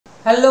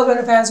Hello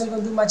fans,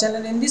 welcome to my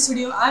channel. In this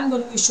video, I'm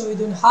going to show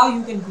you how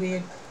you can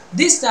create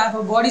this type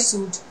of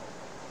bodysuit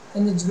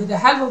with the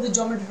help of the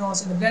geometry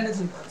nodes in the Blender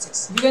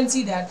 3.6. You can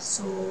see that.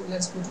 So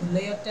let's go to the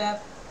Layer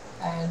tab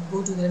and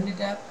go to the Render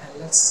tab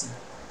and let's see.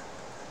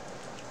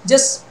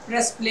 Just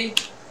press play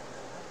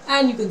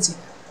and you can see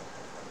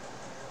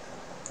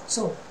that.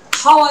 So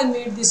how I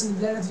made this in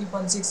Blender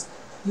 3.6,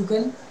 you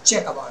can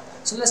check about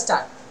that. So let's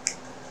start.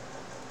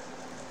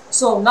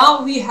 So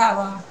now we have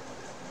a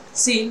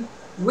scene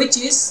which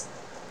is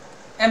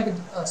empty,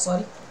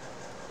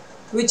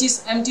 which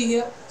is empty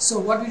here. So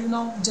what we do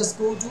now, just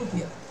go to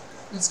here.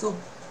 Let's go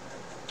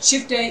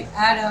Shift A,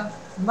 add a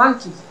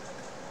monkey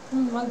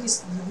here. Monkey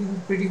is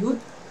looking pretty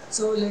good.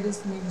 So let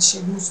us make the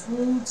shape more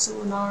smooth.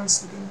 So now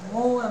it's looking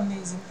more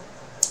amazing.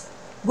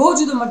 Go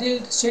to the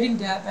material shading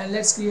tab and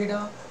let's create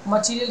a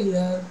material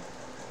here.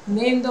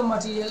 Name the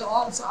material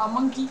also a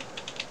monkey,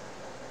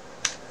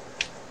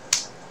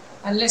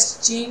 and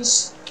let's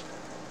change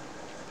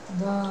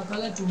the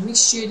color to mix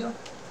shader.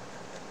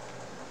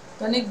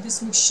 Connect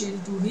this mix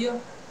shader to here,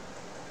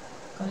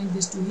 connect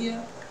this to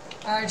here,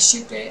 add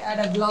Shift A, add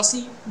a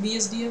glossy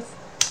BSDF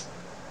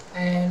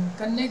and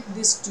connect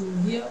this to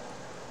here.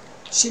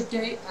 Shift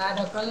A, add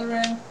a color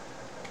ramp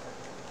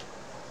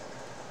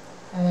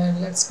and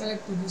let's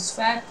connect to this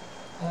fact,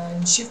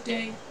 and Shift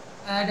A,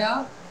 add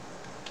a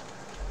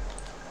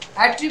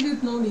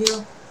attribute node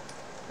here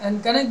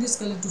and connect this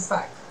color to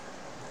fact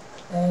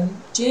and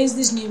change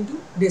this name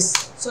to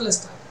this. So let's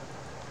start.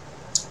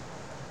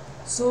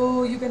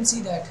 So you can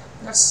see that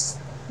that's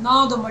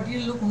now the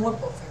material look more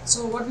perfect.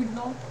 So what we do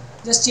now,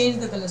 just change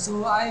the color.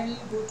 So I will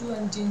go to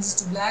and change this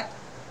to black,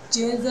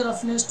 change the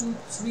roughness to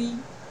 3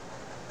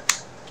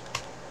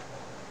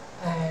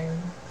 and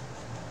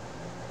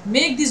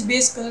make this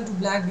base color to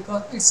black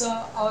because it's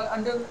our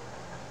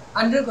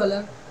under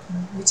color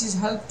which is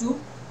help to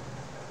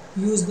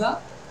use the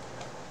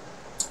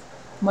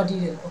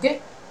material,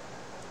 okay,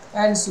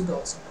 and suit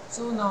also.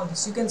 So now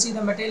this, you can see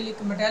the metallic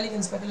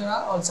and specular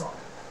are also on.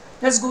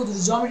 Let's go to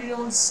the geometry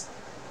nodes,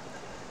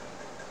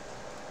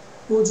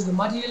 go to the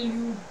material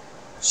view,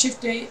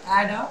 Shift A,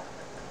 add a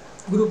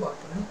group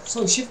outline.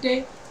 So Shift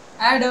A,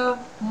 add a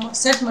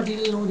set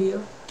material node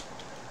here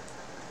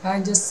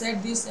and just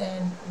set this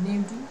and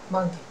name to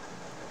monkey.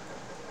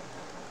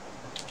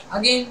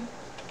 Again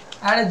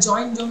add a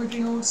join geometry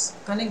nodes,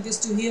 connect this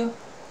to here,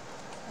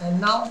 and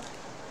now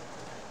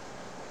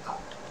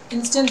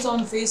instance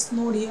on face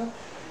node here,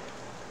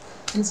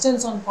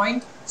 instance on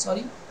point,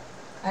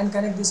 and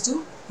connect this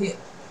to here.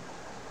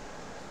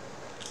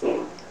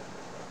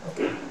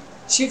 Okay.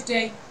 Shift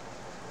A,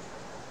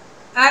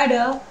 add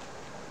a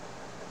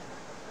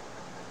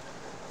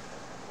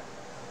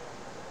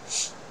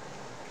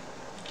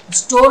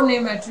store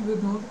name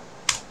attribute node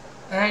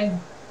and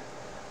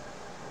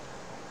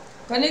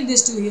connect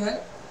this to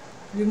here,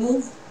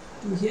 remove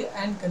to here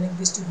and connect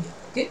this to here.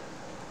 Okay,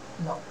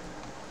 now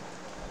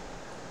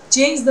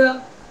change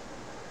the,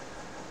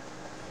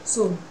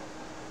 so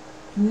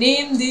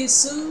name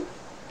this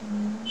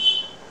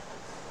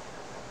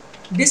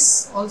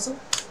this also,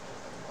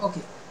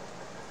 okay,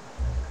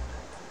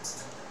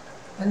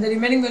 and the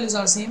remaining values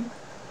are same.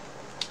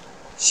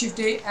 Shift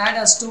A,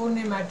 add a store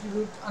name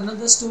attribute,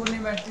 another store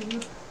name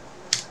attribute,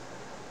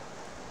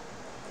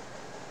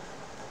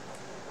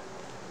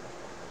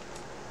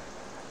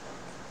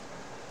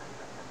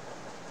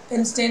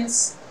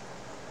 instance,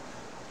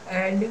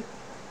 and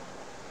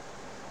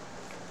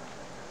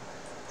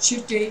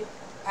Shift A,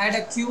 add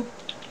a cube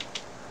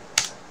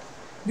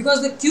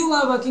because the cube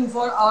are working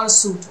for our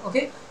suit,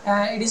 okay,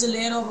 it is a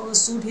layer of our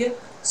suit here.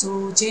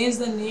 So change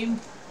the name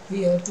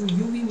here to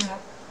UV map,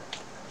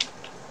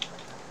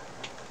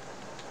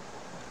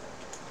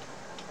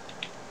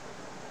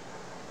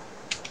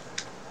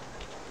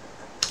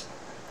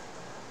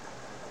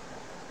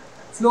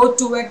 float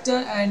to vector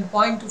and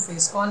point to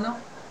face corner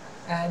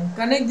and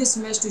connect this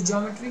mesh to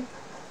geometry.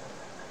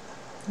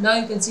 Now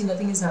you can see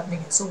nothing is happening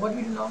here. So what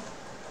we do now,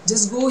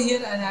 just go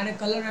here and add a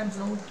color ramp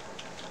node,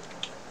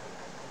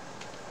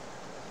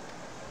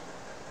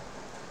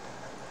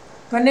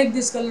 connect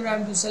this color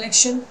ramp to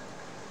selection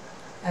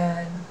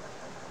and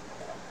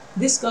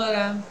this color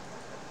ramp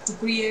to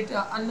create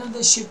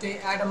another Shift A,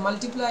 add a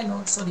multiply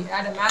node,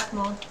 add a math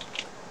node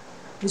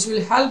which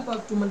will help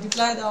us to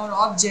multiply our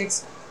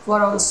objects for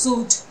our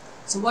suit.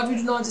 So what we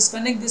do now, just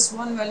connect this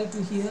one value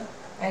to here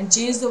and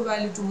change the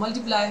value to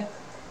multiply,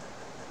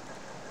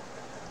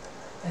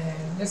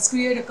 and let's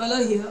create a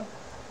color here.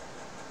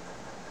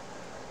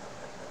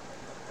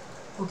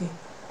 Okay,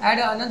 add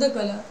another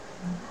color,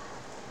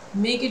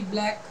 make it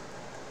black.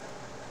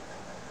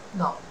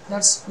 Now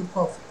that's good,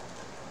 perfect.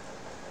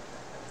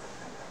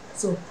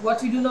 So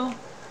what we do now,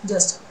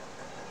 just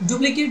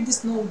duplicate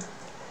this node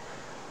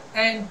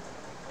and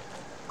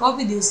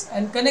copy this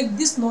and connect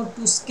this node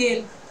to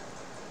scale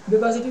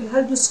because it will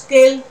help to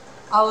scale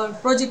our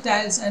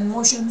projectiles and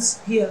motions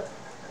here,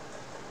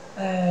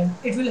 and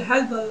it will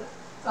help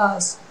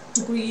us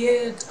to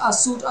create a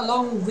suit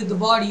along with the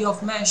body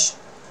of mesh,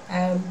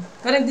 and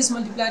connect this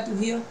multiply to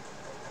here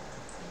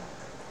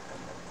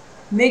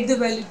make the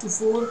value to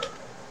 4,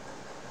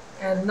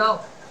 and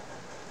now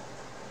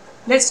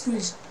let's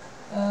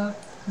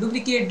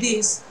duplicate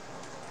this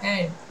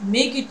and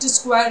make it to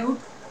square root,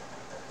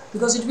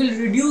 because it will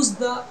reduce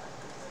the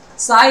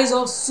size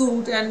of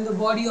suit and the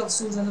body of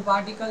suits and the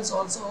particles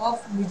also of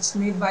which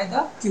made by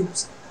the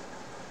cubes.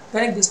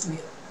 Connect this to here.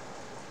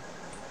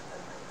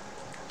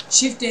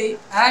 Shift A,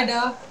 add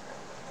a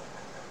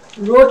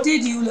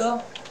rotate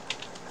ruler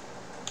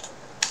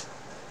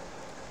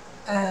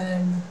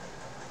and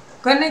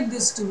connect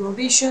this to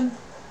rotation.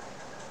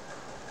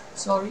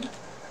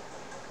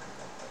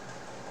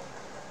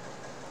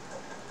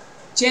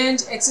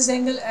 Change axis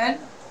angle and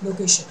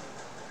location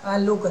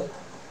and local.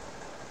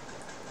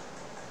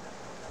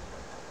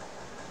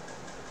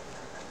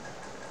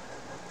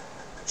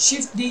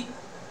 Shift D,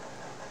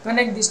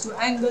 connect this to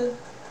angle,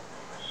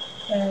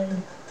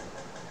 and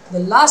the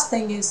last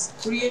thing is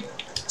create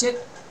check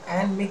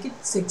and make it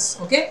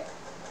 6. Okay,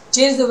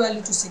 change the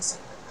value to 6.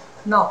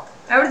 Now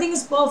everything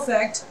is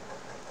perfect.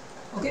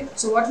 Okay,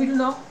 so what we do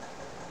now,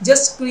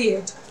 just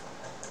create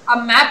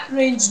a map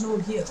range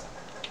node here,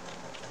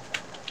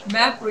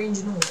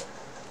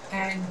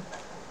 and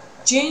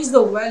change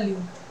the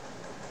value.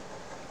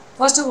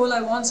 First of all,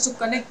 I want to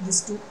connect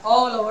this to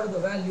all over the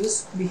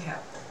values we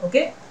have.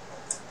 Okay,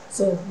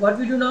 so what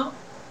we do now,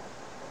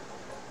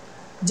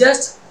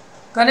 just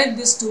connect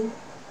this to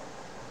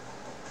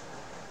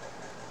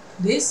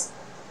this.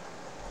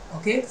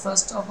 Okay,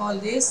 first of all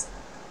this,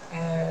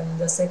 and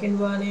the second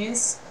one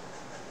is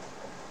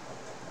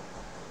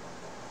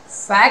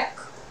fac,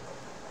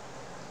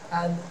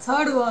 and the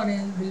third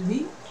one will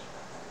be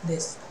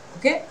this.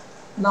 Okay,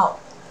 now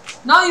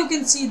you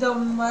can see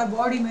my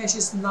body mesh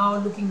is now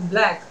looking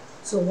black.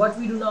 So what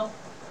we do now,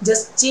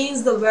 just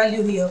change the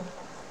value here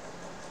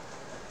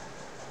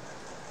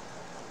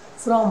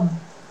from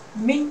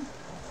min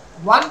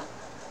 1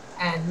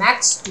 and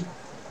max 2.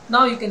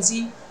 Now you can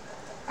see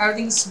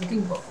everything is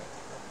looking perfect.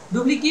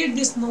 Duplicate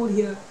this node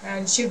here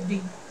and shift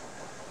D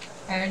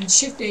and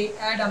shift A,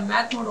 add a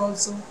math node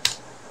also.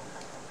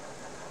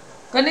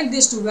 Connect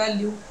this to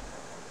value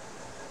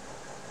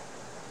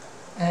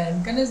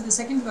and connect the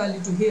second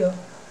value to here.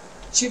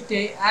 Shift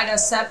A, add a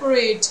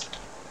separate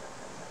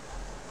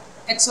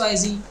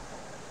XYZ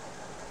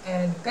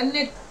and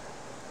connect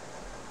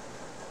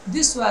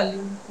this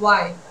value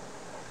Y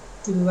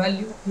to the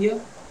value here,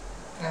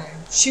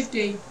 and shift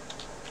A,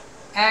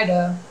 add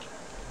a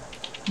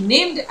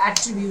named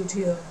attribute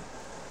here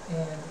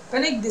and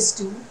connect this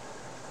to,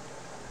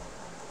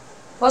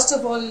 first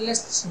of all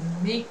let's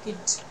make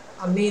it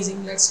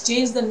amazing. Let's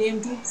change the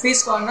name to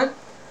face corner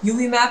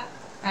UV map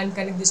and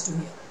connect this to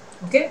here.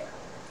 Okay,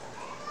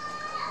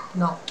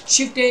 now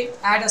shift A,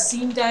 add a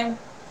scene time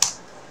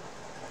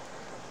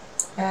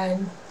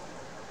and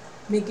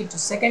make it to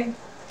second.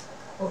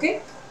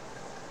 Okay,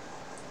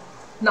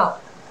 now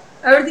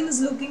everything is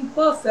looking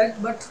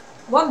perfect, but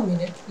 1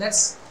 minute,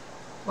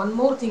 one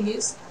more thing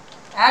is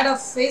add a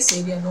face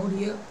area node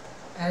here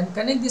and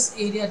connect this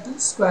area to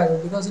square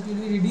root, because it will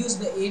reduce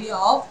the area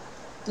of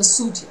the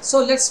suit here.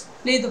 So let's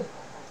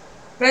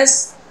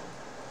press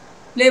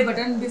play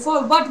button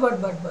before, but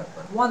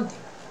one thing,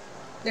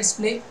 let's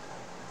play,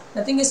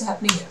 nothing is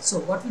happening here. So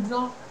what we do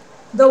now,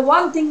 the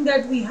one thing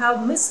that we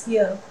have missed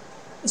here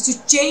is to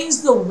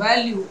change the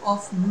value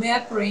of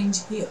map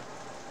range here.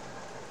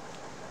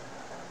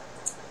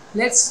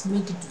 Let's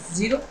make it to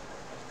 0,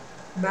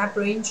 map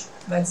range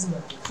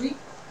maximum to 3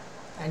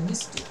 and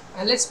this 2,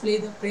 and let's press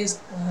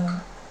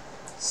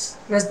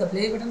the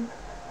play button.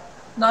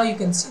 Now you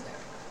can see that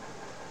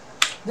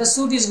the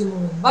suit is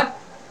removing but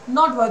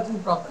not working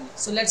properly.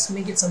 So let's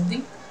make it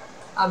something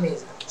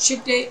amazing.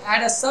 Shift A,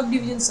 add a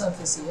subdivision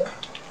surface here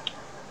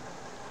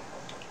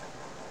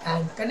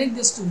and connect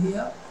this to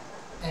here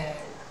and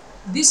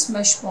this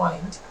mesh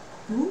point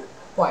to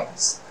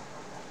points.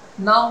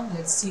 Now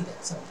let's see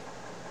that something.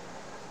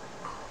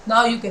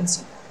 Now you can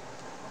see that.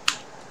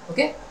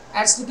 Okay,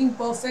 it's looking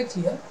perfect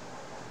here.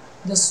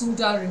 The suit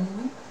are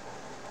removing.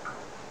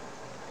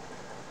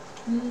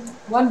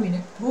 1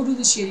 minute, go to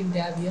the shading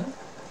tab here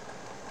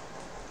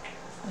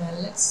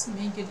and let's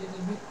make it a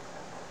little bit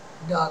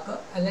darker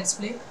and let's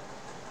play.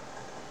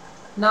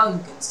 Now you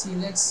can see,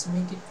 let's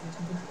make it a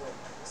little bit more.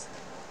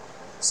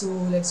 So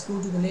let's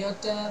go to the layer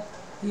tab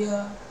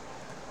here.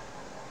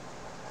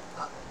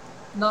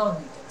 Now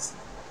we can see.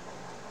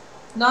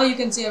 Now you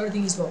can see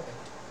everything is perfect.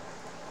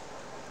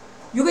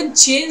 You can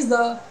change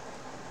the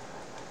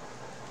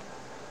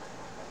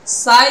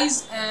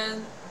size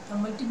and the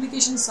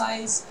multiplication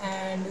size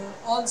and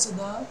also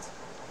the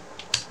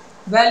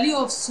value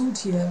of suit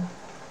here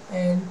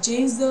and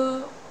change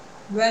the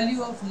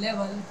value of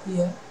level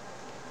here.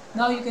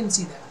 Now you can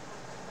see that.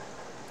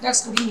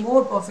 That's looking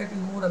more perfect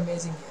and more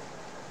amazing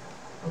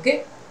here.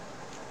 Okay.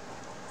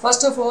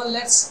 First of all,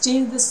 let's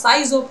change the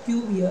size of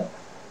cube here.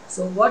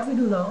 So what we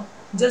do now,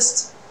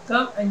 just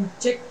come and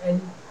check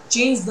and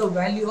change the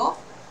value of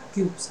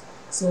cubes.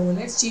 So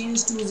let's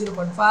change to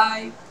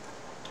 0.5,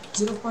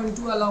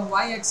 0.2 along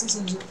y-axis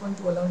and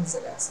 0.2 along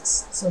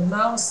z-axis. So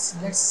now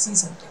let's see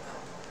something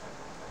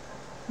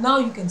now. Now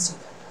you can see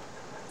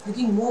that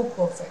looking more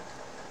perfect.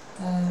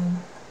 And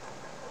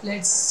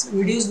let's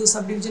reduce the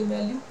subdivision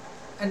value,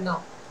 and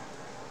now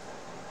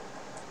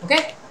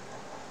okay,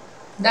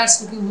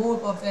 that's looking more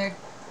perfect,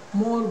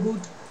 more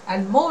good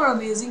and more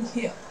amazing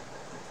here.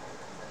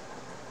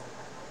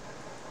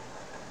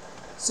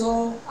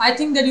 So I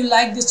think that you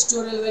like this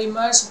tutorial very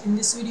much. In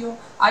this video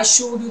I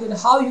showed you that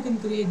how you can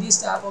create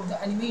this type of the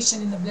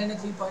animation in the Blender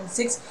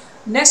 3.6.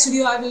 Next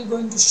video I will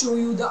going to show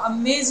you the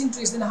amazing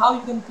tricks and how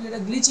you can create a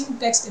glitching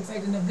text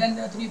effect in the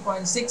Blender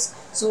 3.6.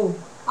 So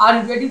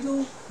are you ready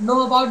to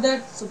know about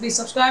that? So please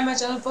subscribe my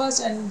channel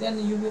first, and then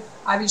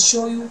I will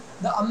show you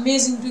the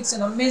amazing tricks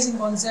and amazing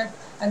concept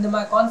and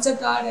my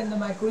concept art and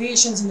my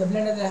creations in the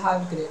Blender that I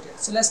have created.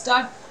 So let's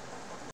start.